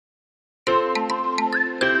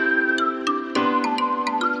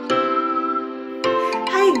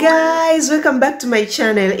Guys, welcome back to my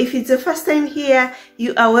channel. If it's the first time here,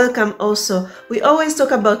 you are welcome also. We always talk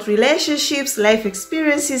about relationships, life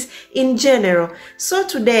experiences in general. So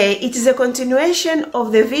today it is a continuation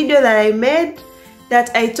of the video that I made that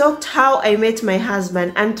I talked how I met my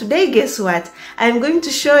husband, and today guess what? I'm going to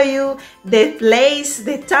show you the place,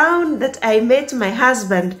 the town that I met my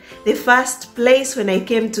husband, the first place when I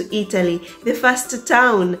came to Italy, the first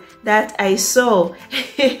town that I saw.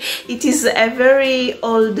 It is a very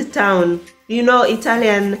old town. You know,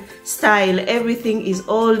 Italian style, everything is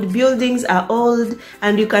old, buildings are old,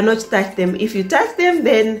 and you cannot touch them. If you touch them,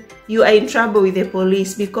 then you are in trouble with the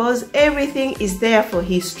police because everything is there for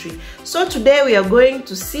history. So today we are going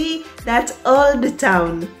to see that old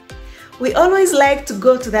town. We always like to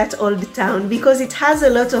go to that old town because it has a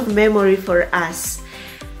lot of memory for us.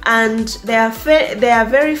 And there are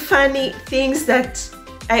very funny things that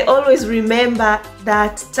I always remember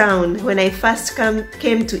that town when I first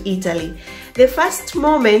came to Italy. The first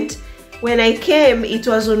moment when I came, it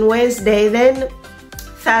was on Wednesday, then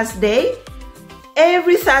Thursday.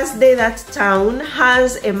 Every Thursday that town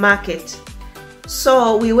has a market.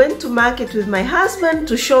 So we went to market with my husband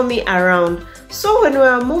to show me around. So when we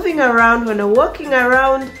were moving around, when we were walking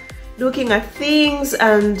around, looking at things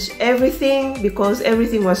and everything, because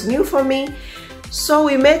everything was new for me, so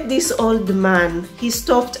we met this old man. He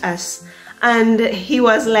stopped us and he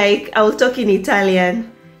was like, I will talk in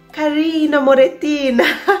Italian. Carina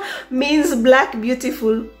Morettina means black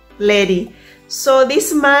beautiful lady. So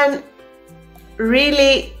this man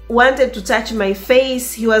really wanted to touch my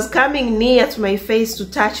face. He was coming near to my face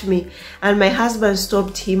to touch me, and my husband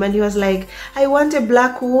stopped him and he was like, I want a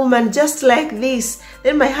black woman just like this.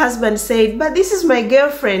 Then my husband said, but this is my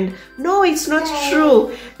girlfriend. No, it's not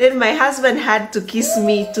true. Then my husband had to kiss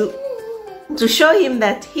me to show him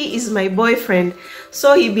that he is my boyfriend.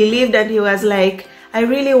 So he believed, and he was like, I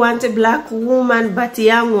really want a black woman, but a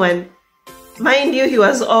young one. Mind you, he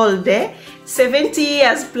was old, 70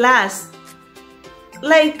 years plus,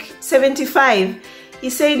 like 75. He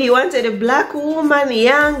said he wanted a black woman,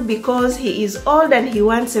 young, because he is old and he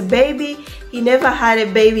wants a baby. He never had a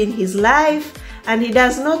baby in his life, and he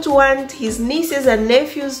does not want his nieces and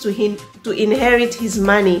nephews to inherit his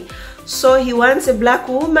money. So he wants a black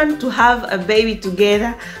woman to have a baby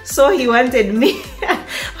together. So he wanted me. My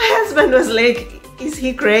husband was like, is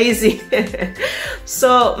he crazy?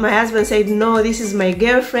 So my husband said, no, this is my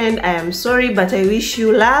girlfriend. I am sorry, but I wish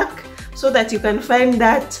you luck so that you can find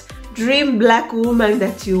that dream black woman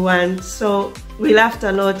that you want. So we laughed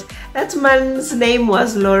a lot. That man's name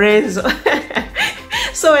was Lorenzo.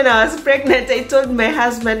 So when I was pregnant, I told my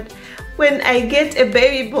husband, when I get a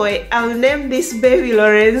baby boy, I'll name this baby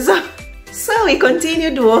Lorenzo. So we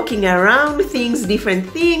continued walking around, different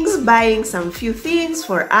things, buying some few things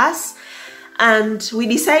for us. And we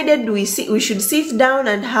decided we should sit down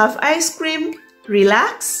and have ice cream,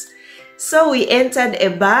 relax. So we entered a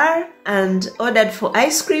bar and ordered for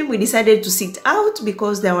ice cream. We decided to sit out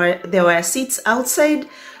because there were seats outside.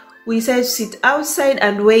 We decided to sit outside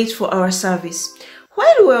and wait for our service.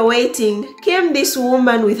 While we were waiting, came this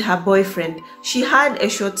woman with her boyfriend. She had a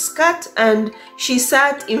short skirt and she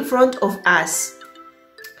sat in front of us.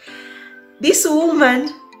 This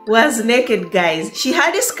woman was naked, guys. She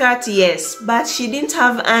had a skirt, yes, but she didn't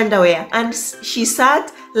have underwear, and she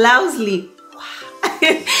sat loudly.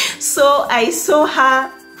 So I saw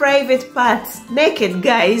her private parts naked,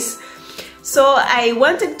 guys. So I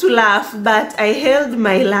wanted to laugh, but I held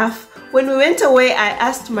my laugh. When we went away, I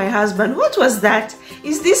asked my husband, what was that?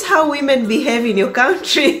 Is this how women behave in your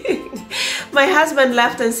country? My husband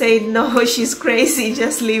laughed and said, no, she's crazy,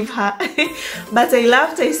 just leave her. But I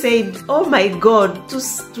laughed. I said, oh my God,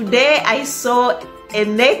 today I saw a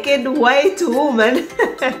naked white woman.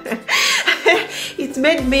 It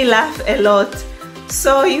made me laugh a lot.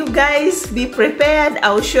 So you guys be prepared.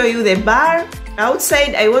 I'll show you the bar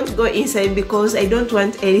outside. I won't go inside because I don't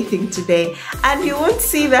want anything today, and you won't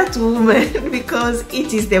see that woman because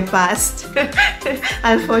it is the past.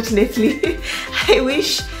 Unfortunately, I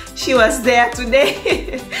wish she was there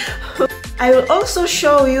today. I will also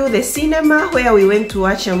show you the cinema where we went to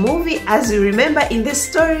watch a movie, as you remember in the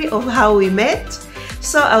story of how we met.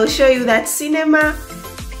 So I'll show you that cinema.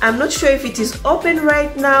 I'm not sure if it is open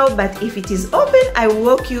right now, but if it is open, I will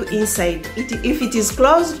walk you inside. If it is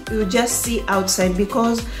closed, you'll just see outside,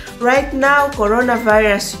 because right now,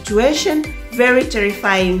 coronavirus situation, very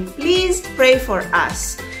terrifying. Please pray for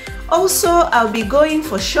us. Also, I'll be going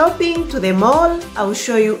for shopping to the mall. I'll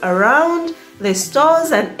show you around the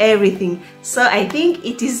stores and everything. So I think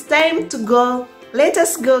it is time to go. Let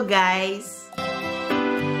us go, guys.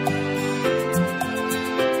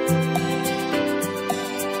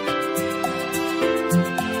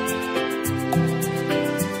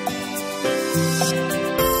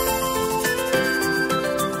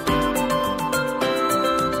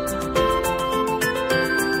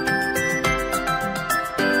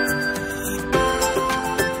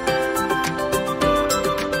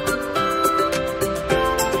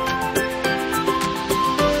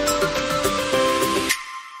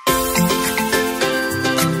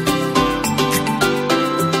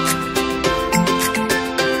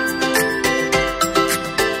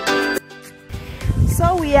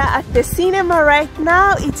 The cinema right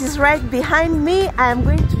now, it is right behind me. I am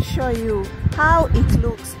going to show you how it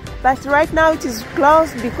looks, but right now it is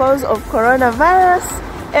closed because of coronavirus.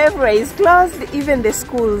 Everywhere is closed, even the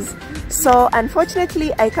schools. So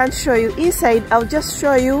unfortunately I can't show you inside. I'll just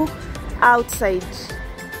show you outside.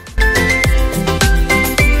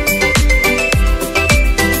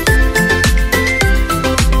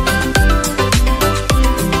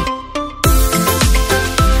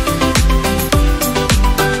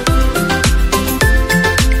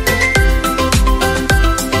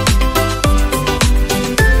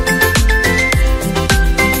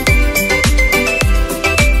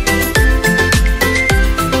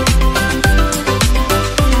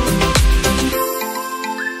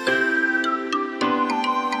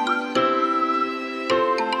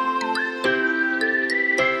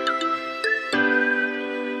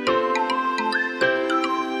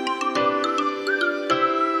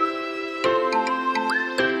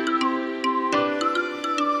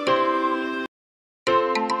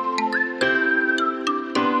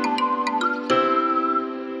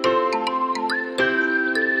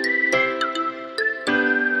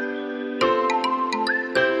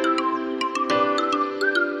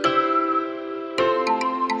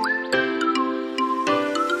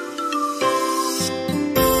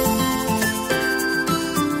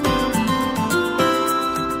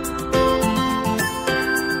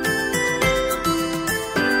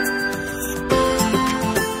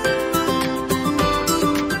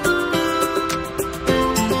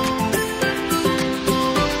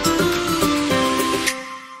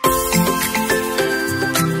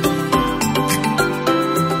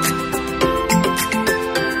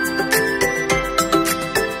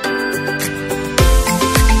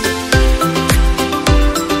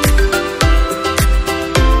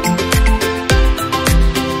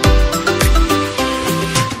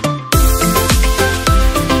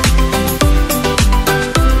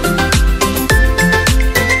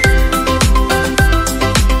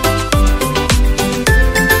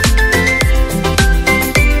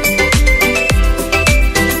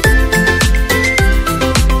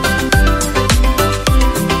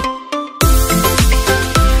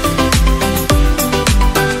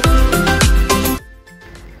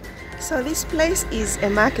 So this place is a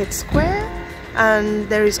market square, and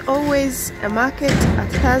there is always a market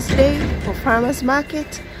at Thursday for farmers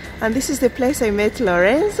market. And this is the place I met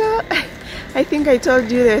Lorenzo. I think I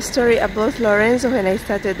told you the story about Lorenzo when I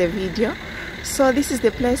started the video. So this is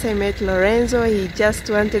the place I met Lorenzo. He just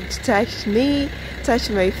wanted to touch me, touch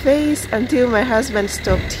my face, until my husband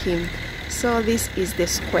stopped him. So this is the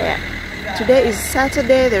square. Today is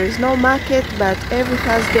Saturday, there is no market, but every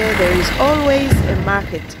Thursday there is always a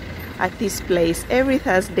market at this place, every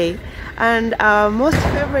Thursday. And our most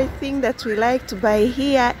favorite thing that we like to buy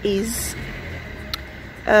here is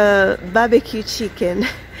barbecue chicken.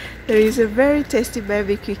 There is a very tasty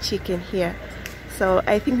barbecue chicken here. So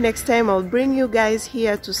I think next time I'll bring you guys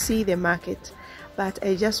here to see the market. But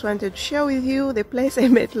I just wanted to share with you the place I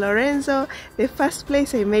met Lorenzo, the first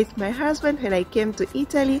place I met my husband when I came to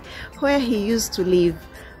Italy, where he used to live.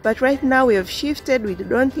 But right now we have shifted, we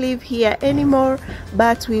don't live here anymore,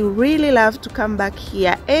 but we really love to come back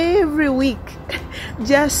here every week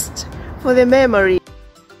just for the memory.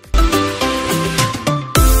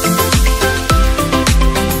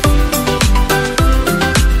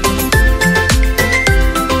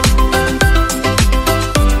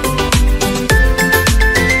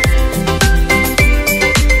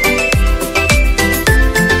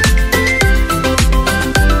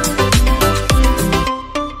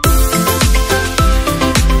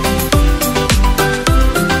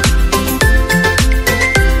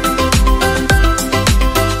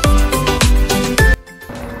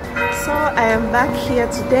 Back here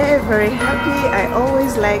today, very happy. I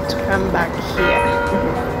always like to come back here.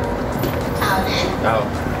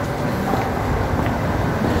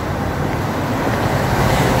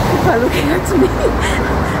 People are looking at me.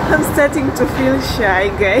 I'm starting to feel shy,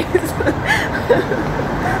 guys.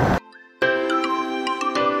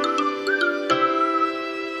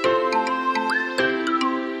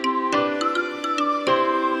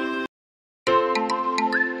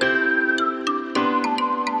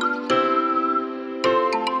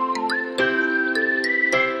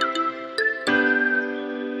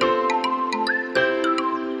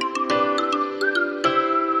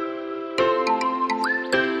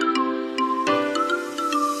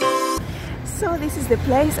 So this is the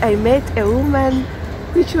place I met a woman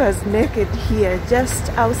which was naked here,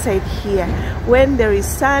 just outside here. When there is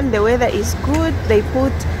sun, the weather is good, they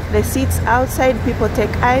put the seats outside, people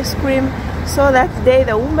take ice cream. So that day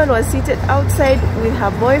the woman was seated outside with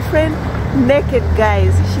her boyfriend, naked,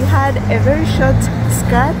 guys. She had a very short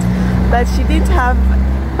skirt, but she didn't have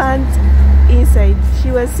pants inside.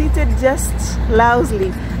 She was seated just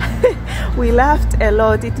loudly. We laughed a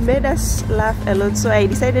lot. It made us laugh a lot, so I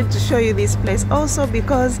decided to show you this place also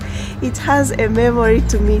because it has a memory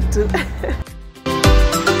to me too.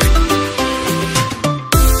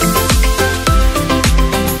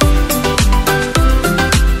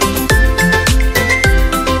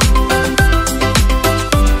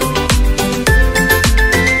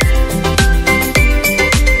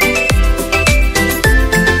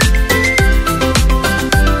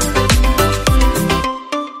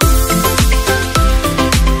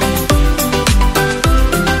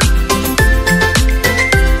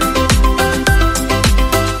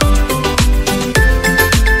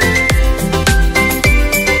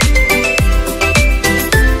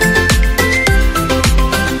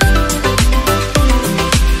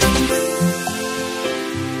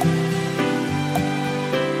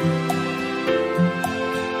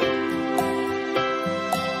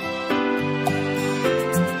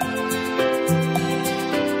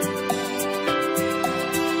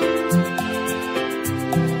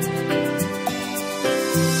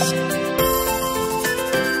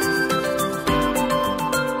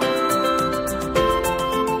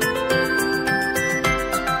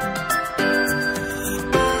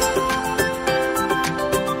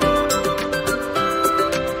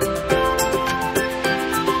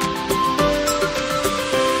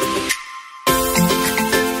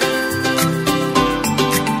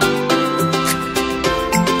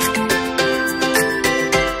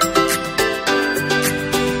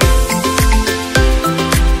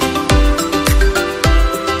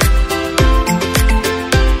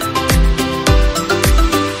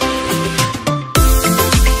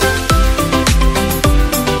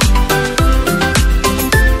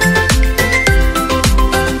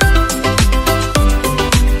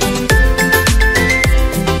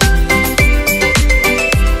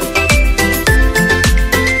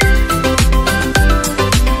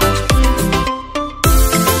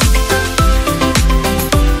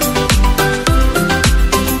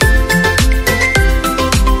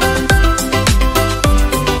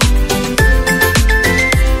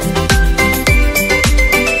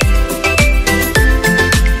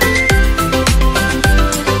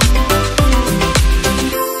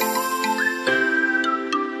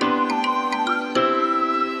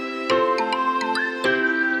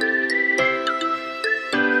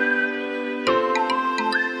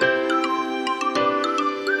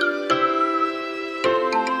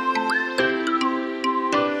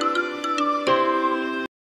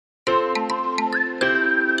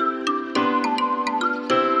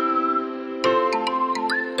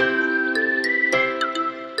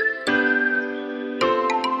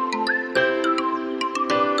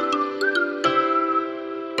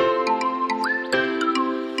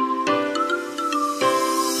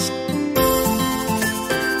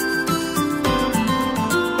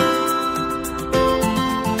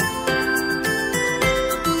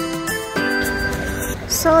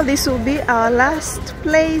 So this will be our last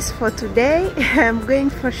place for today. I'm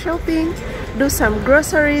going for shopping, do some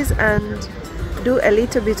groceries and do a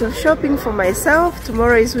little bit of shopping for myself.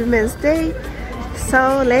 Tomorrow is Women's Day,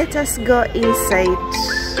 so let us go inside.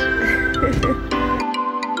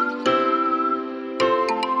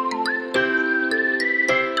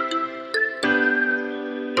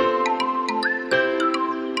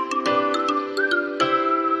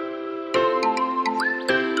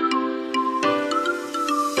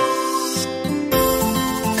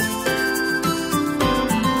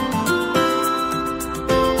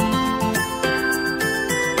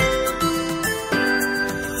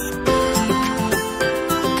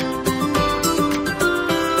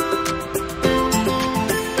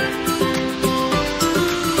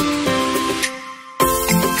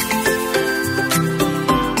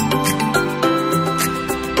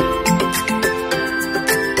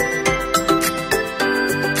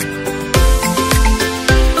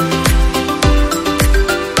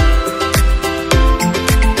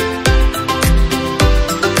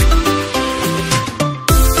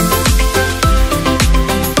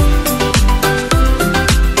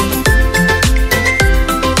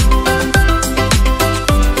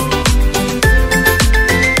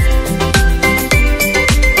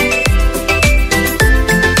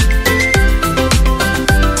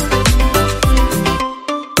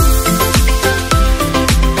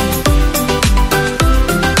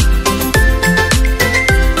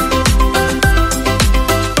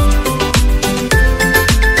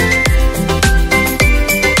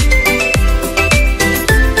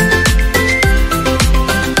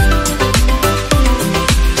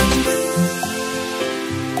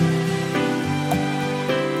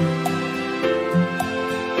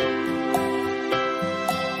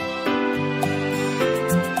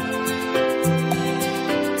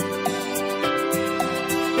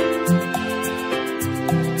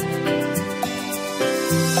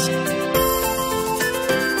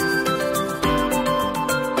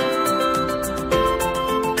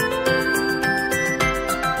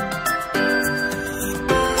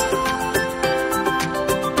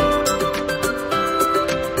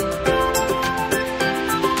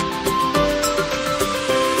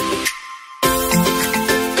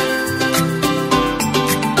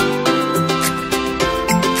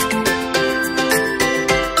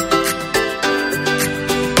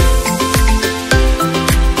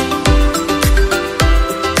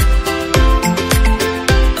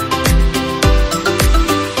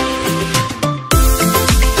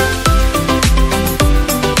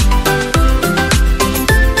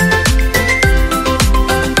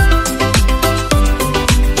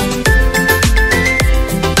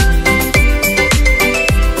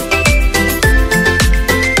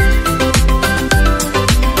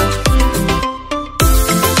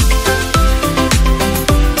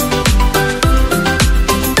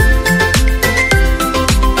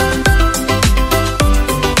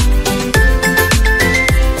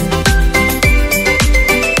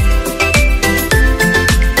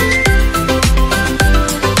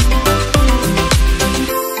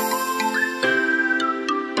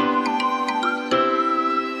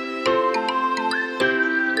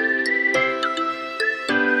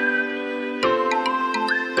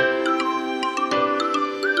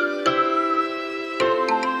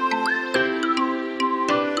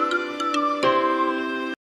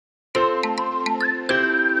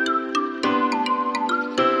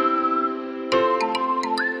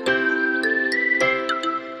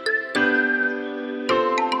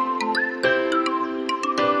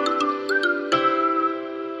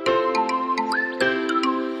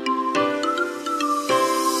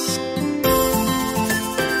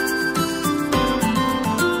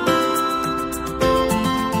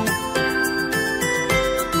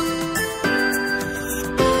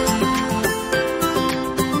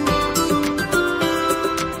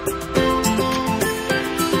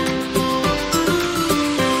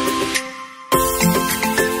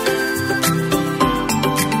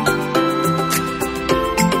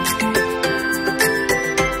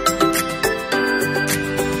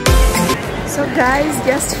 So guys,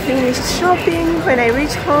 just finished shopping. When I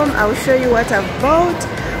reach home, I'll show you what I've bought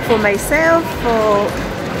for myself for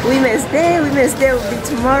Women's Day. Women's Day will be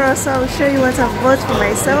tomorrow, so I'll show you what I've bought for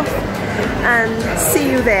myself and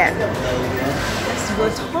see you there. Just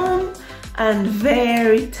got home and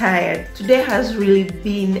very tired. Today has really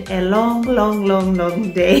been a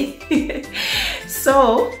long day.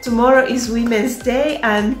 So tomorrow is Women's Day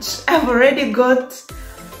and I've already got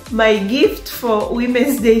my gift for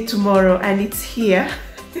Women's Day tomorrow and it's here.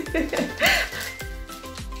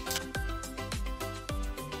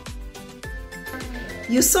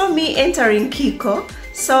 You saw me entering Kiko,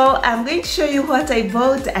 so I'm going to show you what I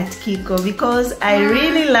bought at Kiko because I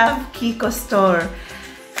really love Kiko store.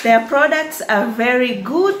 Their products are very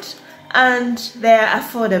good and they're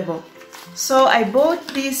affordable. So I bought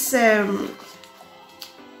this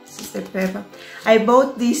I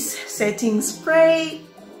bought this setting spray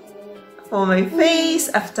for my face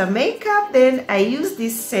after makeup. Then I use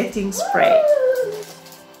this setting spray.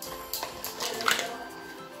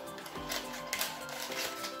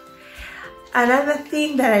 Another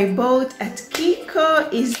thing that I bought at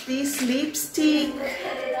Kiko is this lipstick.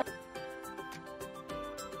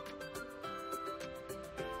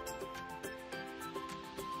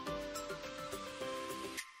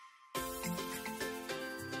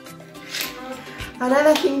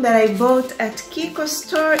 Another thing that I bought at Kiko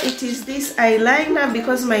store, it is this eyeliner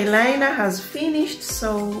because my liner has finished,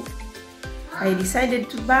 so I decided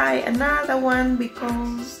to buy another one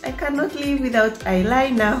because I cannot live without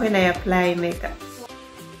eyeliner when I apply makeup.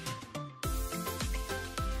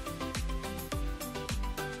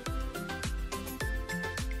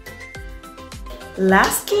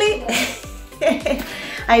 Lastly,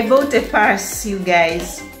 I bought a purse, you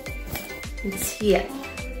guys. It's here.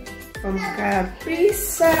 From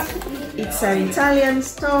Caprisa. It's an Italian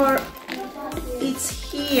store. It's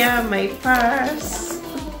here, my purse.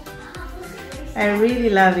 I really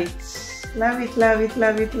love it. Love it,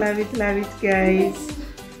 guys.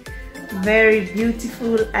 Very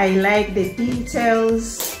beautiful. I like the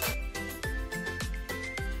details.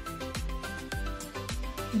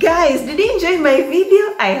 Guys, did you enjoy my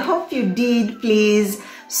video? I hope you did, please.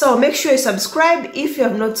 So make sure you subscribe if you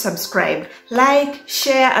have not subscribed. Like,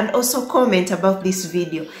 share, and also comment about this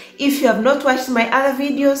video. If you have not watched my other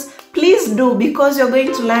videos, please do because you're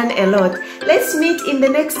going to learn a lot. Let's meet in the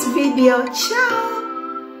next video. Ciao!